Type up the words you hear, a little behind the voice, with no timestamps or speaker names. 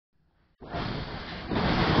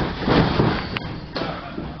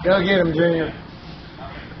Go get him, Junior.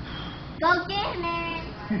 Go get him, Aaron.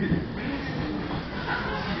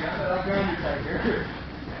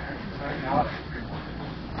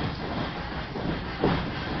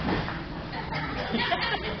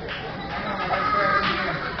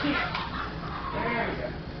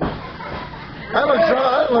 That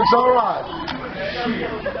looks all right.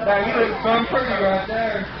 Now you look fun pretty right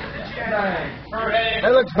there.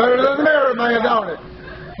 That looks better than the Mirror Man, don't it?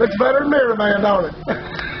 Looks better than Mirror Man, don't it?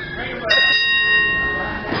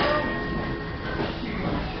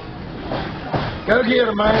 Go get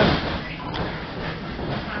him, man.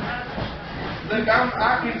 Look, I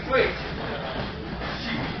can switch.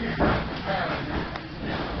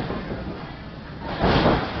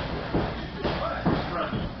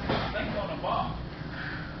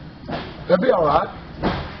 That'll be all right.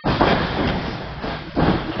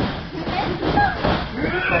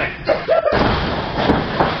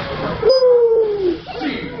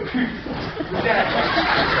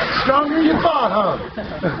 Stronger than you thought, huh?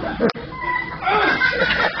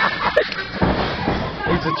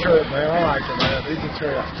 He's a trip, man. I like him, man. He's a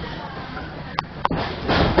trip.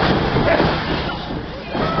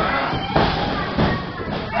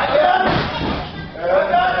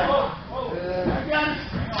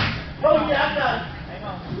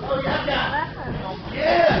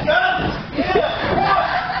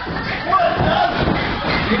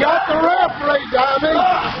 You got the referee, Diamond.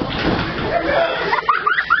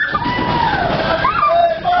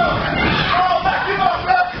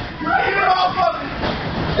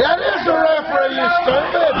 That is the referee, you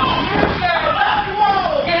stupid.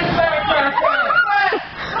 Get back there.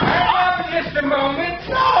 Hang on just a moment.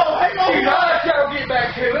 No, hang on. You know y'all get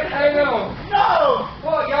back to it. Hang on. No.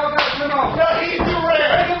 What, y'all got to come on? No, he's the ref.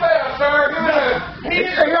 Ring the bell, sir. Give it up.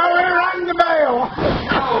 He's already rang the bell.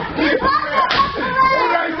 No. He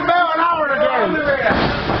rang the bell an hour ago.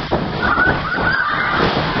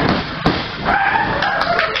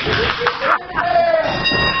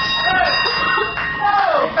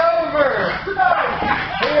 It's over.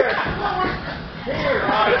 Here.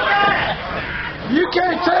 You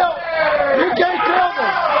can't tell. You can't tell the.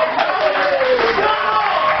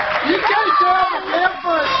 You can't tell the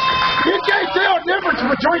difference. You can't tell the difference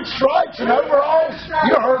between stripes and overalls.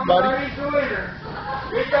 You heard, buddy. It's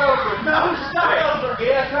over. No, it's not over.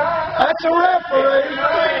 Yes, huh? That's a referee.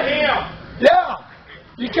 Him. Yeah.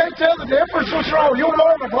 You can't tell the difference. What's wrong? You'll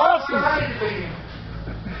wear my glasses.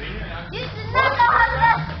 This is not the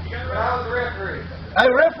hardest. How's the referee? Hey,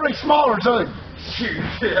 referee's smaller too. Shoot,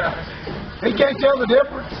 yeah. He can't tell the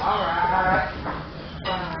difference. All right.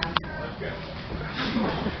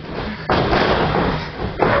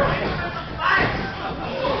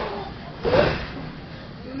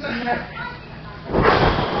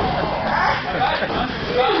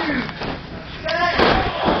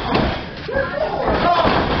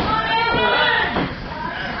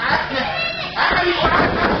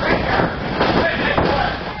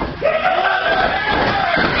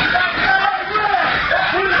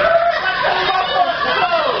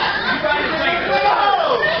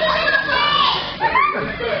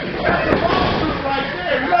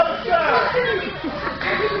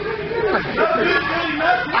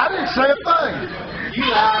 I didn't say a thing. You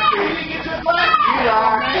like it. You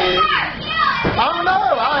like it. I don't know.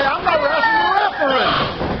 I'm not wrestling the referee.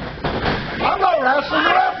 I'm not wrestling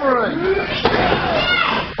the referee.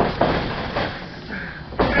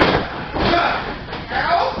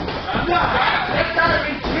 That's gotta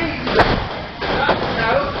be cheating.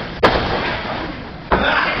 No.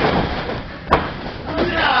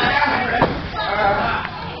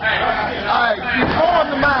 Hey, you're pulling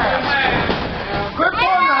the mask. Quit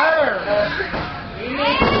pulling the hair.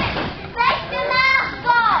 Take the mask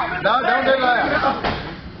off. No, don't do that.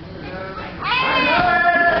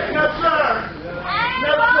 No, sir.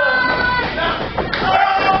 No, sir.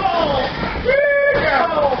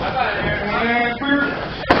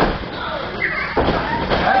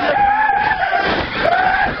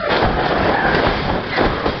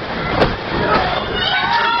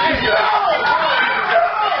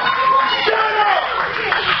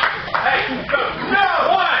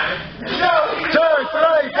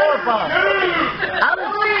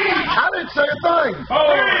 I didn't say a thing.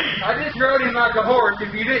 I just rode him like a horse.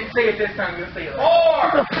 If you didn't see it this time, you'll see it later.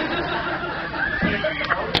 4.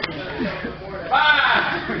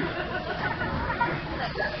 5.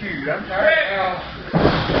 Shoot, I'm sorry.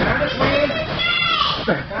 Can I just win?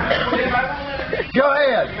 Go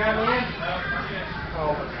ahead. Can I win?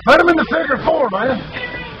 Put him in the figure 4, man.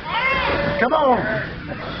 Come on.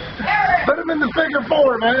 Put him in the figure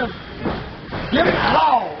 4, man. Give it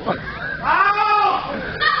long. Oh!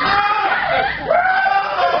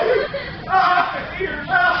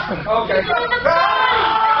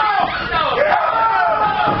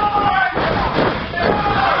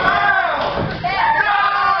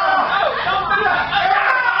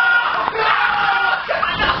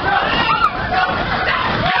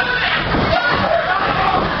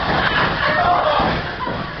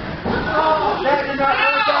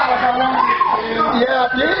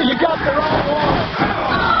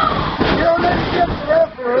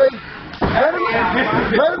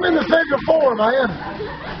 4, man.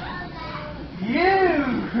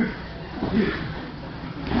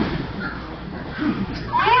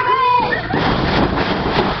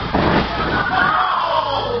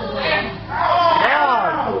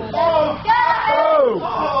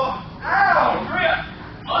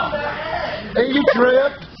 He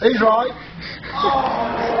tripped. He's right.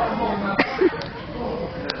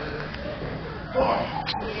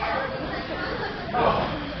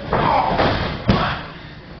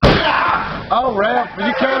 Oh, Ralph,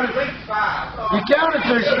 you counted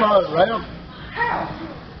too slow, Ralph.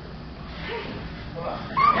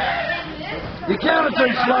 You counted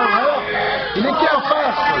too slow, Ralph. You didn't count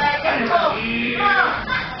faster.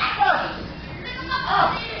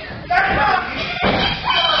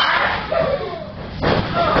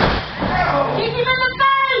 Kick him in the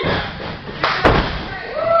face!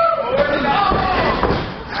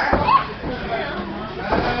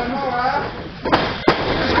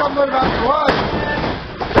 Just come move out the way.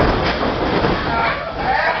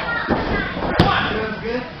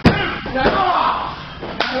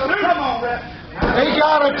 Come on, Rep. He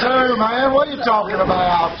got it too, man. What are you talking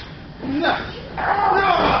about?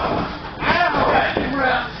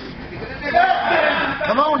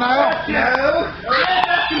 Come on now.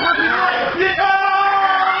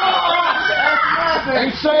 He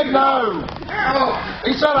said no.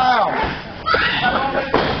 He said out.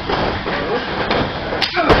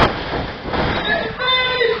 Two.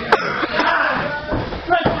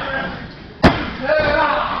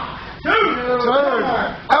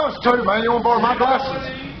 That was 2, man. You want to borrow my glasses?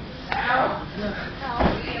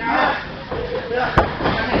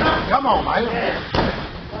 Come on, man.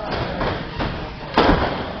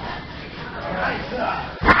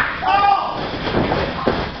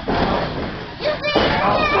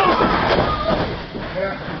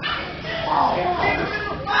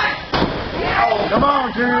 Come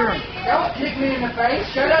on, Junior. Don't kick me in the face.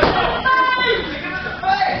 Shut up.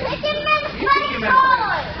 Kick him in the face!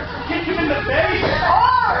 Kick him in the face.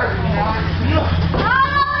 Hard.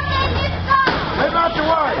 Move out the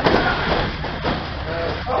way.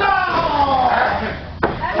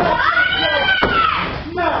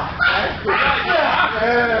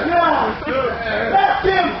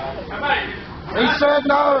 He said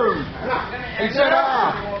no. He said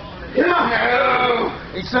out. He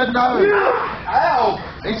said no.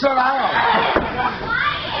 He said out.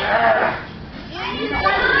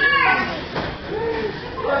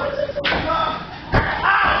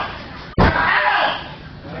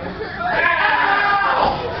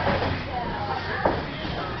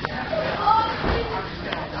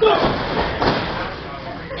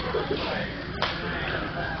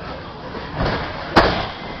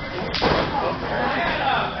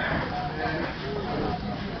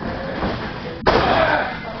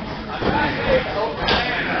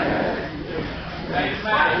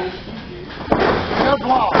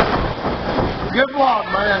 Good block,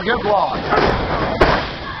 man. Good block.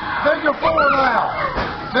 Figure 4 now.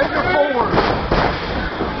 Figure 4.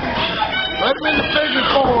 Let him in the figure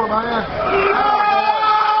 4, man.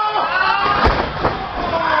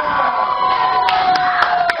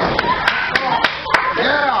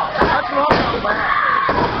 Yeah, that's what I'm talking about.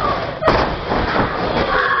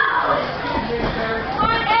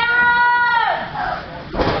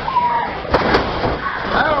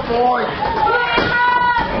 Atta boy.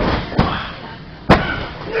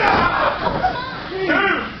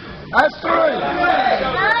 That's 3.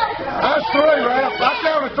 That's 3, Ralph. I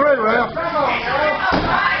counted 3, Ralph.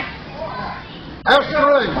 That's 3.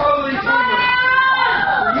 Holy Jesus.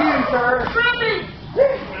 For you, sir.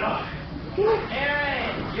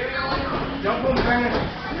 Don't move, man.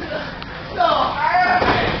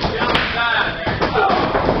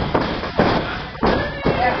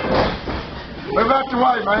 Move out the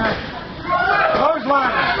way, man. Close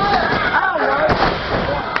line.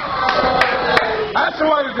 That's the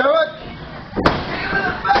way to do it.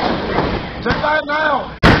 Too bad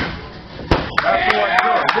now. That's the way to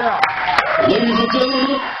do it, yeah. Ladies and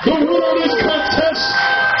gentlemen, the winner of this contest,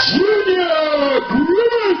 Junior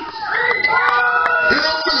Grimmett.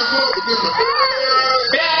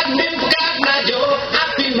 Bad men got my door.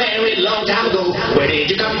 I've been married a long time ago. Where did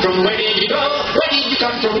you come from? Where did you go? Where did you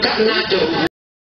come from? Cotton Eye Joe.